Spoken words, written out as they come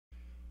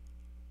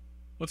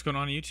What's going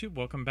on YouTube?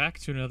 Welcome back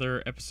to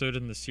another episode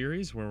in the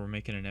series where we're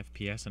making an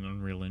FPS in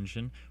Unreal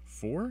Engine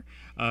 4.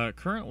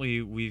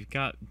 Currently, we've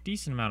got a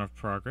decent amount of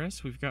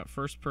progress. We've got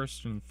first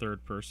person and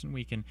third person.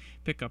 We can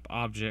pick up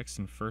objects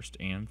in first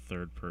and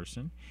third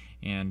person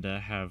and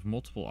have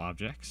multiple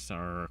objects.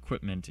 Our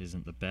equipment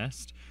isn't the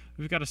best.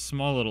 We've got a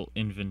small little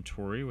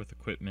inventory with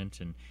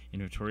equipment and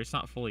inventory. It's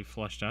not fully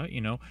fleshed out,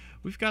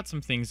 We've got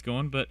some things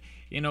going, but,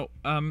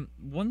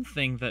 one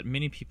thing that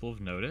many people have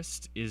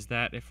noticed is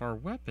that if our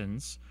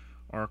weapons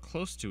are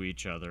close to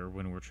each other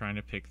when we're trying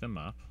to pick them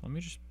up. Let me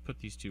just put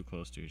these two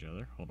close to each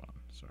other. Hold on.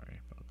 Sorry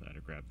about that.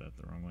 I grabbed that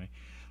the wrong way.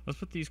 Let's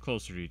put these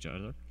closer to each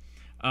other.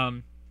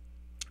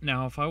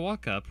 Now, if I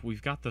walk up,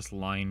 we've got this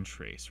line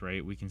trace,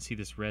 right? We can see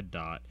this red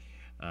dot,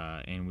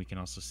 and we can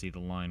also see the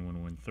line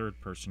when we're in third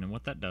person. And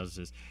what that does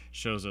is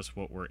shows us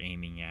what we're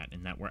aiming at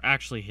and that we're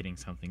actually hitting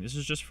something. This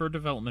is just for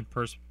development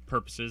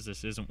purposes.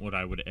 This isn't what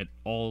I would at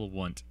all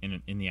want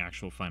in the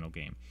actual final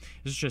game.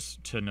 This is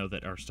just to know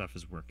that our stuff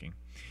is working.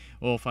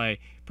 Well, if I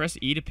press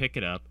E to pick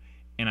it up,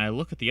 and I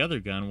look at the other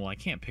gun, well, I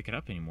can't pick it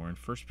up anymore in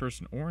first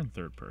person or in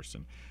third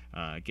person.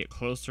 Get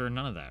closer,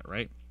 none of that,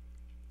 right?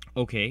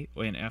 Okay,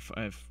 and if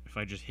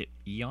I just hit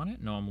E on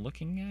it, no, I'm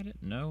looking at it,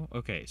 no?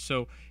 Okay,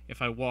 so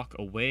if I walk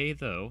away,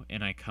 though,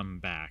 and I come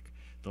back,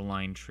 the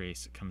line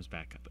trace comes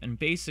back up. And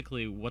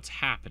basically what's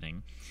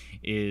happening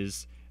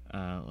is,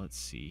 let's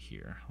see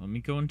here. Let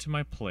me go into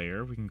my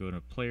player. We can go to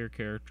player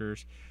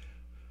characters,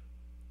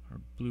 our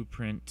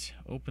blueprint,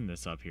 open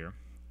this up here.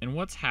 And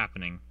what's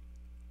happening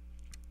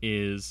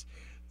is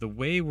the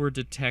way we're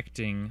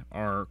detecting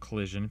our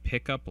collision,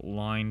 pickup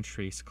line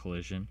trace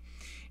collision,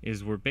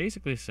 is we're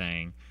basically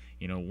saying,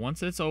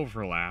 once it's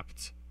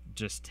overlapped,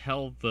 just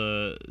tell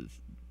the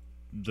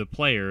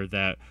player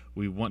that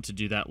we want to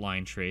do that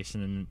line trace,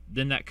 and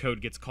then that code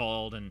gets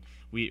called and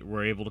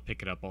we're able to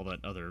pick it up, all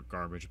that other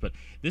garbage. But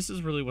this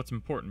is really what's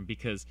important,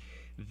 because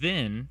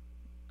then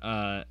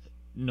no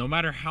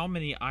matter how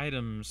many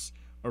items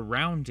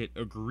around it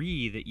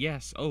agree that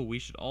yes, we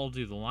should all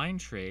do the line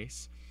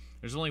trace,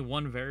 there's only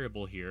one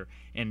variable here,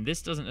 and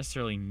this doesn't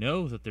necessarily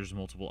know that there's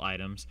multiple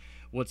items.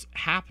 What's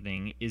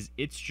happening is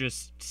it's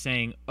just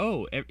saying,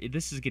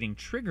 this is getting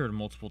triggered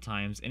multiple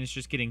times, and it's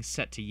just getting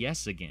set to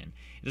yes again.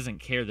 It doesn't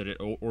care that it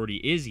already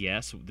is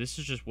yes. This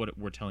is just what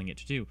we're telling it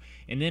to do.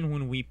 And then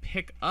when we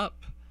pick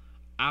up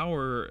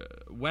our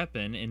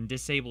weapon and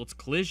disable its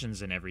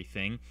collisions and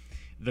everything,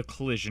 the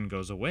collision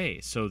goes away.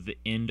 So the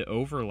end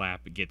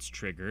overlap gets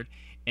triggered,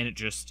 and it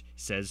just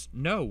says,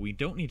 no, we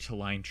don't need to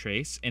line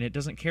trace, and it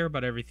doesn't care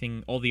about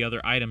everything, all the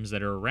other items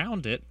that are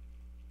around it,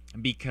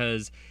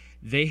 because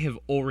they have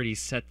already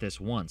set this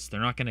once. They're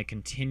not going to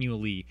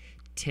continually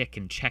tick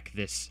and check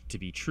this to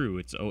be true.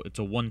 It's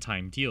a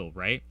one-time deal,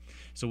 right?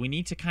 So we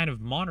need to kind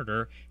of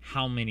monitor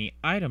how many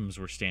items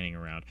we're standing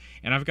around.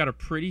 And I've got a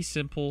pretty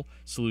simple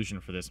solution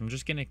for this. I'm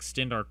just going to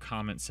extend our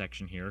comment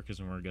section here because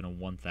we're going to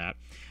want that.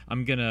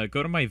 I'm going to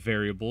go to my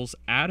variables,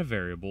 add a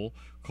variable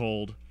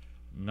called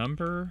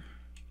number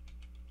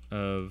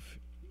of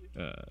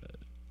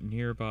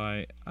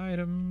nearby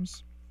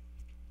items,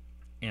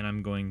 and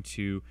I'm going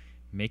to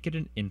make it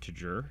an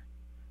integer.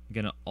 I'm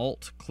going to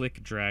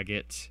alt-click drag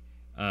it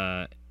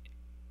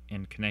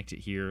and connect it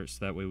here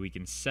so that way we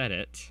can set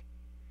it.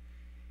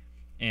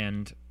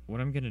 And what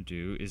I'm going to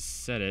do is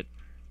set it.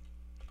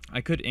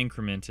 I could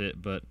increment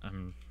it, but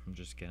I'm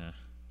just going to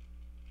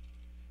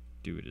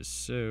do it as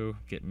so.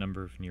 Get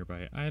number of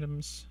nearby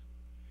items.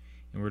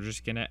 And we're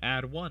just going to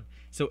add 1.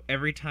 So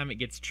every time it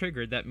gets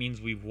triggered, that means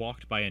we've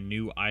walked by a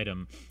new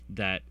item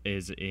that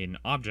is an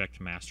object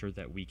master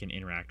that we can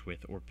interact with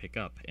or pick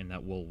up, and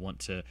that we'll want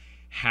to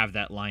have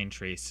that line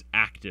trace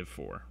active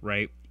for,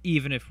 right?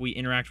 Even if we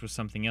interact with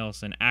something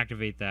else and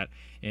activate that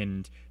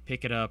and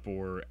pick it up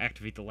or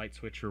activate the light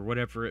switch or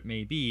whatever it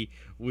may be,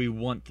 we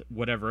want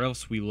whatever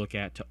else we look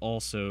at to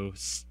also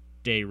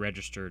stay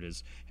registered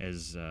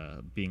as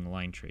being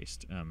line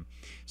traced.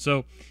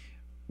 So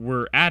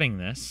we're adding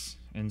this,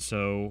 and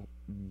so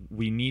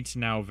we need to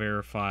now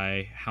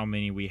verify how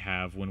many we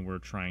have when we're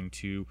trying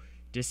to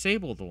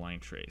disable the line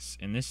trace.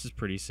 And this is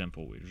pretty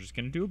simple. We're just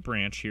going to do a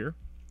branch here.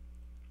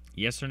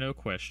 Yes or no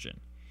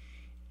question.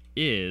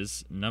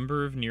 Is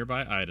number of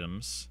nearby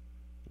items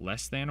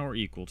less than or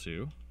equal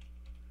to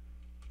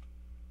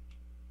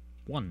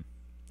 1?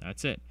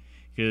 That's it.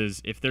 Because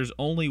if there's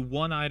only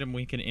one item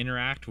we can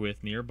interact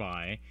with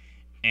nearby,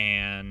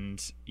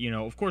 and,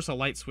 of course, a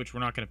light switch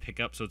we're not going to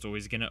pick up, so it's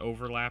always going to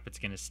overlap. It's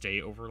going to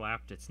stay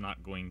overlapped. It's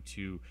not going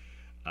to,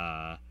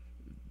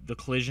 the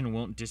collision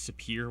won't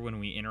disappear when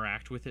we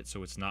interact with it,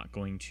 so it's not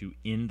going to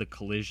end the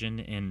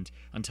collision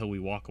until we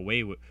walk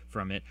away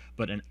from it.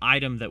 But an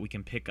item that we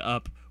can pick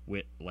up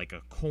with, like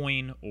a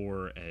coin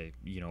or a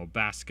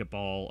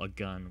basketball, a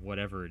gun,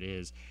 whatever it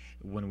is,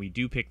 when we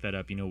do pick that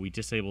up, we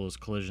disable those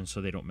collisions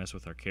so they don't mess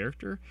with our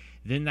character.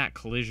 Then that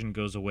collision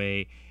goes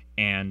away,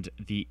 and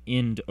the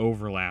end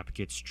overlap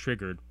gets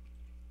triggered.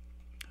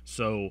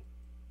 So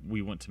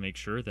we want to make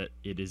sure that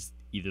it is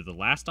either the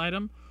last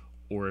item,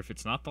 or if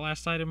it's not the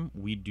last item,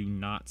 we do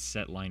not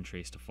set line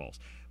trace to false.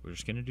 We're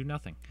just going to do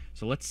nothing.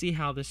 So let's see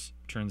how this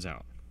turns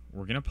out.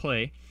 we're gonna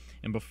play.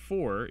 And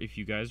before, if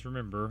you guys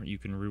remember, you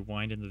can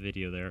rewind in the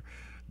video there.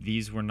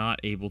 These were not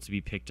able to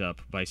be picked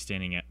up by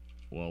standing at.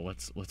 Well,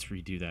 let's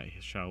redo that,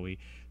 shall we?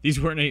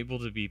 These weren't able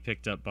to be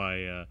picked up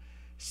by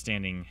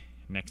standing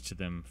next to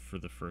them for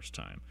the first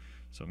time.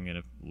 So I'm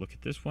gonna look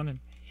at this one and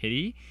hit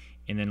E,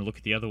 and then look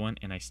at the other one,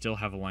 and I still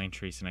have a line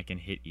trace, and I can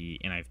hit E,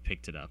 and I've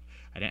picked it up.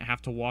 I didn't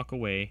have to walk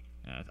away.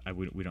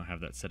 We don't have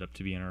that set up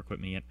to be in our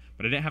equipment yet,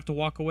 but I didn't have to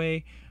walk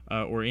away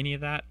or any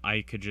of that.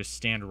 I could just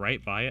stand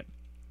right by it.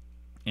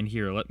 And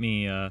here, let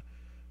me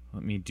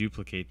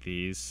duplicate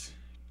these,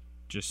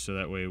 just so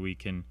that way we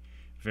can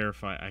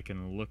verify. I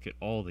can look at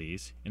all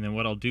these, and then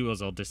what I'll do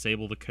is I'll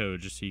disable the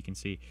code just so you can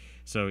see.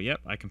 So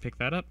yep, I can pick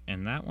that up,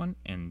 and that one,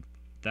 and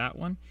that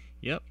one.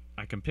 Yep,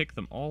 I can pick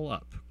them all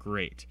up.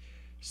 Great.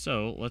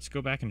 So let's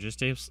go back and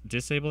just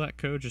disable that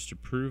code just to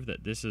prove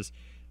that this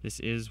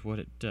is what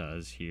it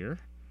does here.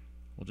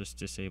 We'll just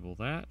disable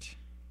that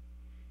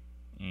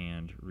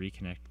and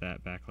reconnect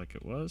that back like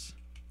it was.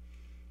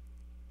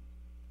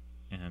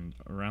 And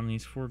around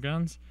these 4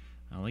 guns,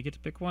 I only get to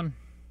pick one.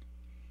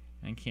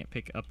 I can't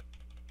pick up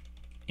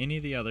any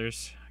of the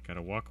others. I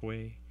gotta walk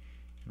away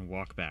and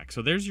walk back.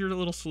 So there's your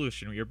little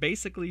solution. You're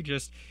basically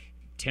just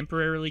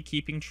temporarily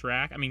keeping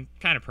track, I mean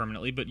kind of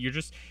permanently, but you're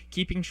just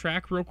keeping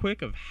track real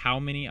quick of how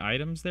many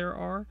items there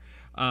are,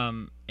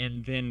 and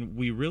then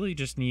we really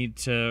just need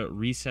to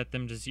reset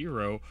them to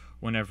 0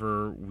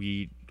 whenever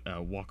we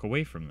walk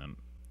away from them.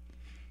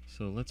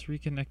 So let's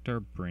reconnect our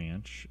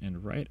branch,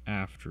 and right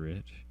after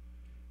it,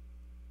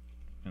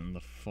 and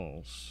the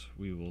false,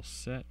 we will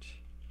set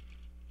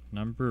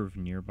number of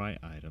nearby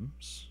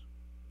items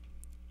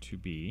to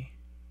be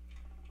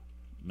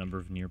number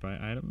of nearby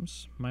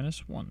items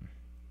minus 1.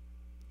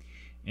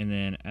 And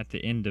then at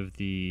the end of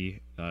the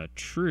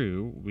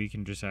true, we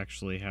can just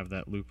actually have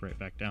that loop right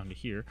back down to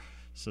here.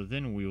 So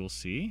then we will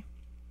see,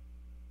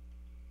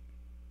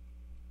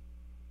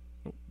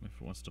 oh, if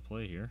it wants to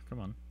play here, come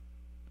on.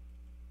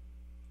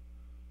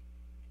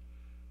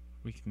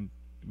 We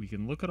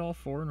can look at all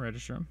 4 and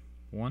register them.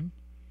 1,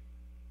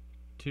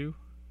 2,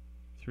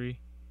 3,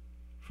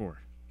 4,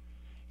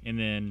 and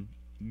then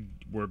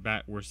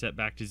we're set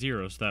back to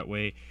 0. So that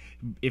way,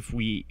 if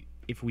we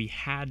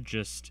had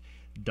just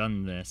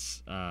done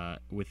this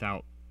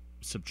without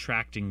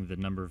subtracting the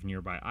number of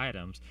nearby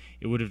items,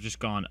 it would have just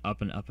gone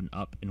up and up and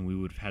up, and we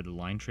would have had the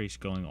line trace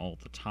going all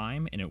the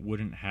time, and it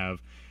wouldn't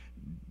have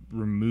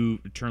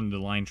turned the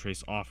line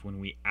trace off when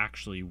we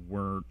actually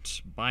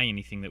weren't buying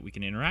anything that we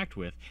can interact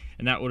with,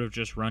 and that would have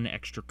just run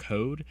extra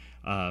code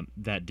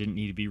that didn't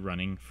need to be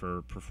running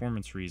for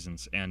performance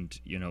reasons. And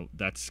you know,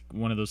 that's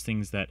one of those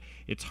things that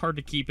it's hard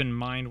to keep in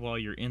mind while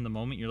you're in the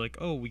moment. You're like,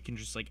 oh, we can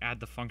just like add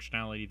the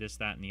functionality, this,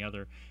 that, and the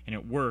other, and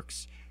it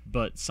works.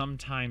 But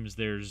sometimes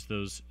there's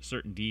those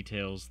certain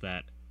details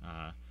that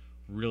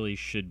really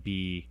should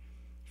be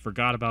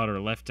forgot about or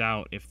left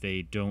out if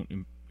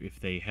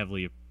they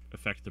heavily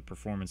affect the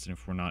performance and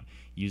if we're not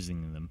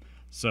using them.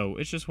 So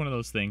it's just one of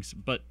those things,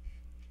 but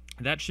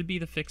that should be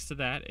the fix to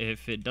that.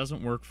 If it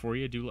doesn't work for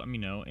you, do let me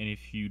know. And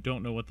if you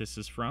don't know what this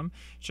is from,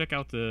 check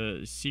out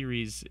the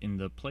series in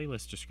the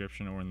playlist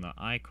description or in the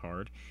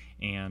iCard,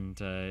 and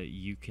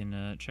you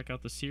can check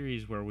out the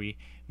series where we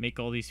make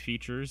all these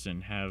features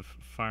and have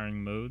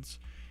firing modes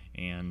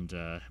and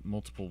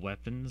multiple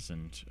weapons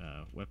and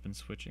weapon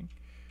switching.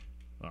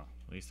 Well,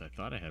 at least I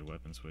thought I had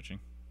weapon switching.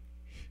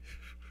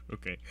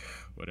 Okay,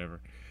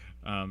 whatever.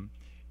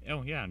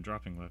 Oh yeah, and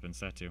dropping weapons,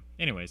 that too.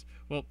 Anyways,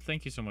 well,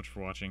 thank you so much for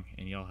watching,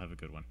 and y'all have a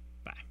good one.